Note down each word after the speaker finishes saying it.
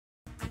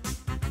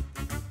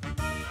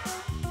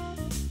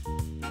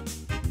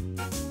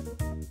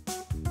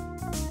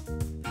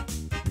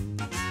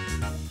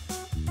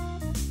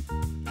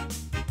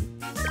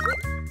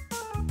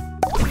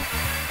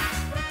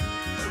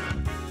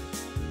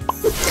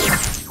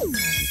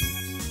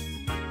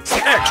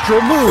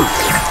Extra move!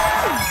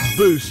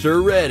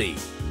 Booster ready!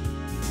 Spray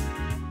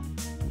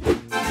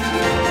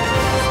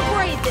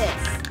this!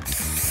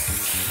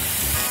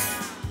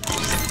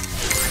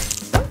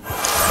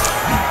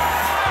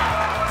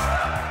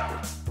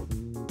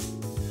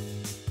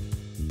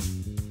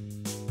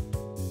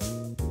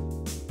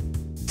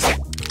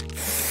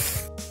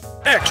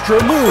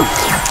 Extra move!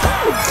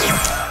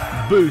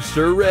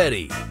 Booster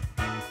ready!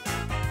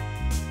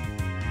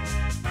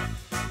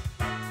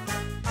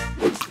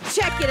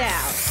 Check it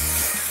out!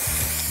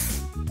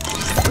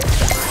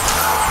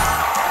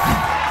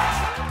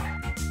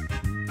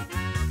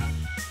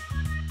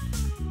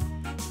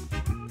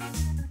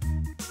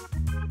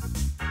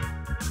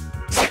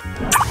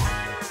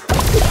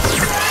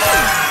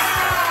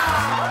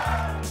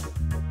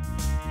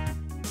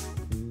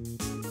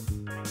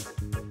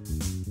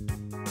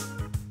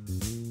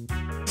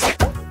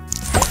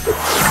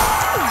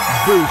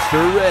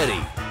 Booster ready!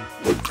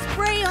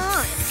 Spray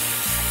on!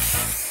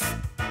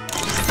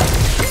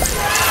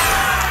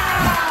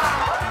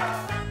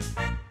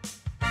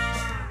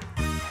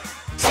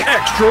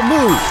 Extra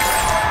move!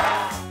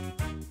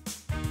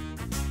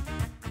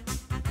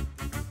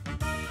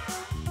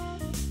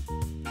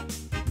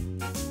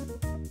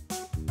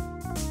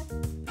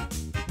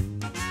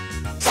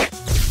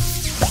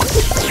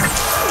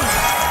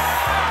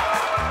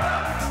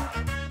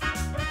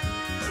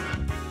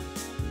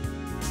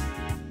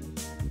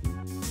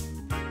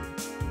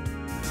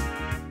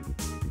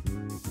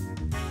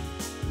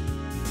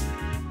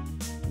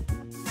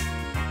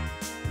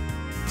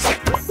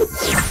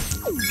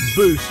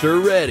 Booster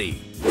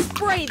ready!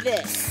 Spray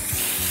this!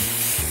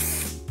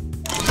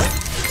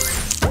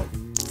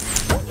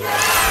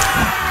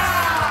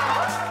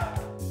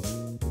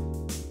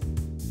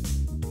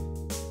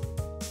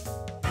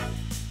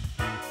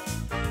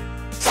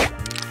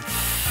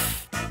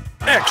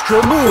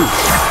 Extra move!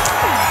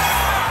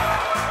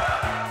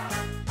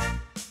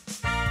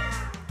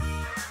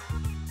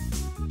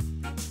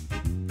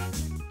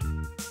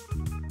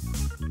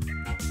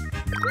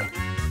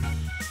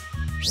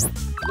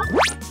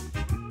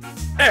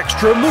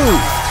 Extra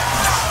move!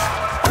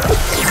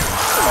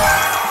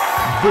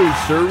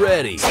 Booster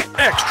ready!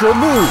 Extra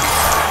move!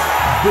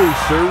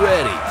 Booster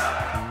ready!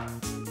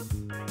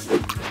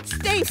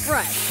 Stay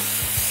fresh!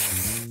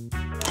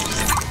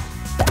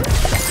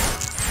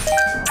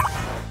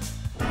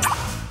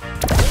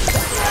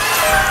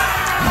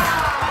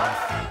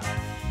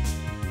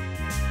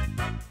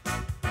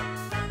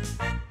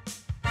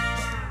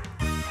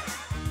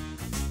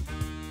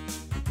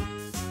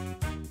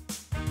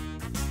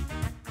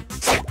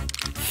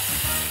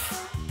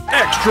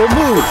 Extra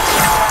move!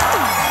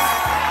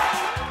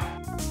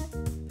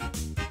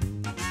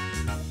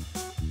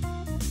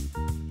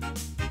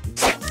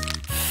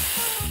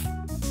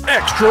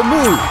 Extra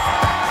move!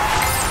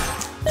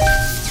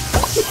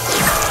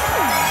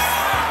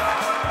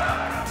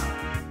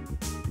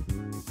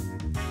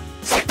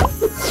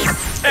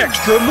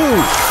 Extra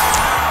move!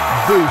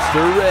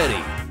 Booster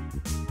ready!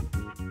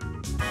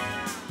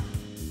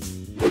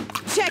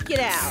 Check it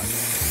out!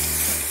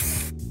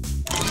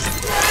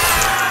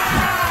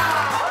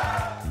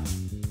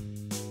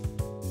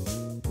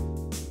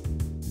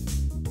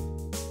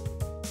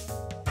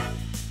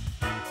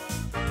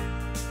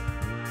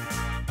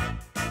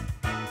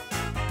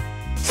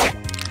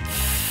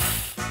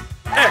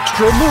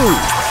 Extra move!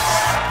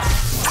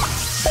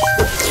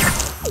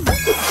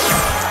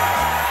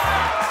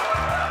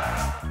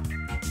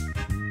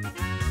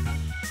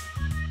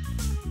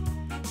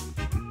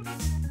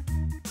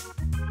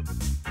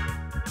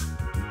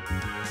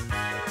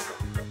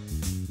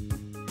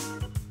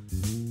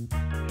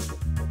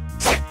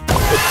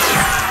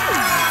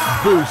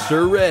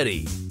 Booster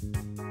ready!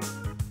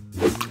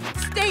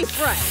 Stay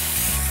fresh!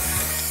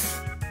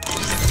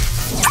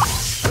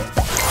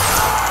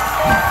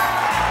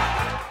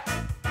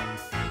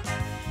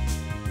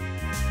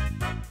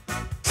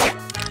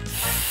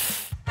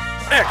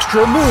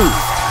 Extra move!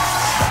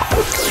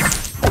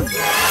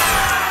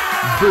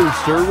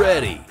 Booster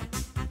ready!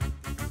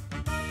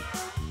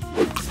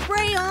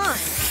 Spray on!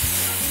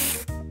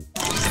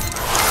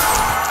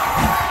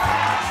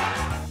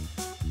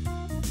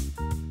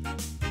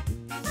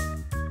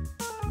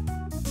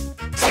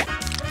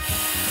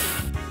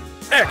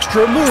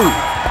 Extra move!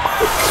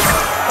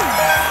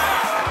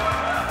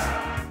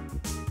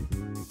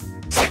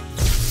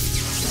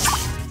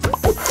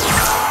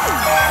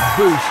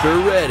 Booster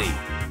ready!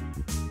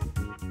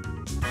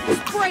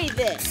 Spray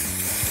this!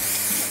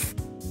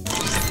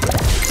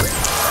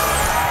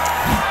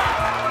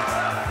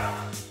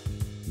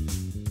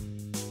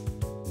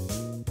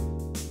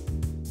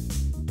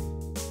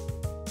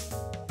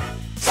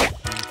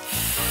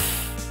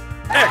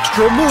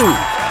 Extra move!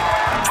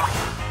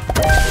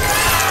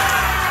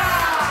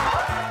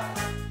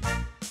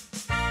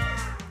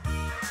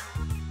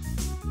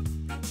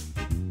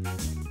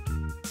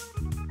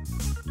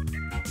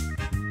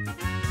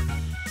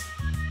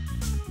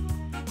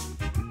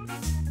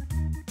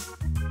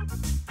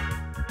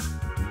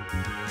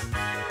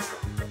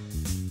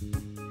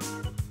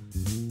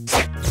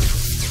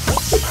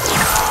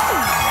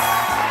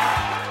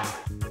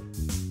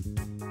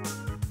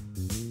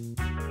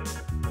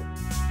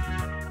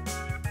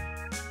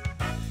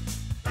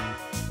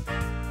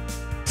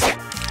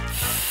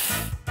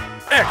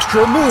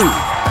 Extra move.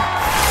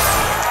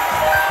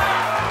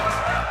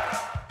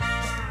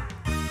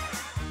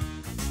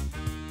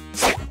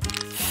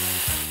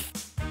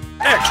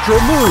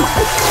 Extra move.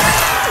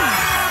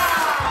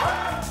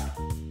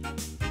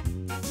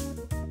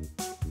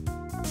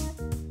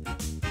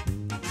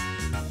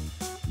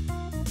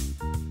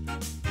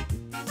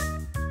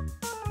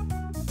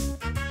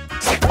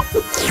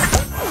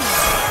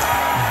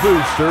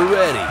 Booster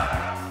ready.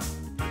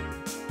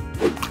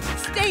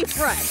 Stay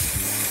fresh.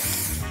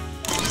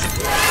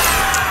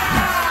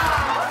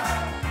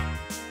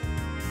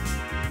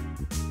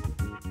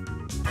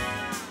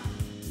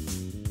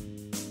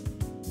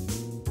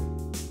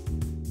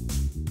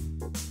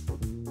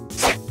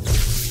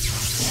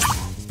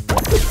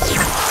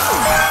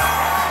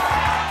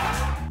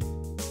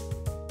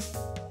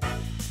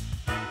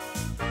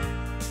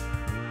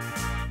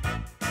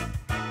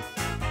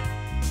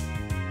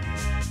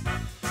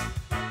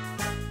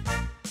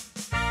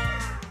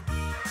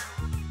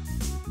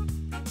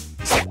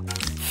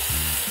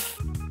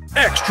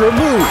 Extra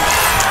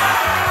move.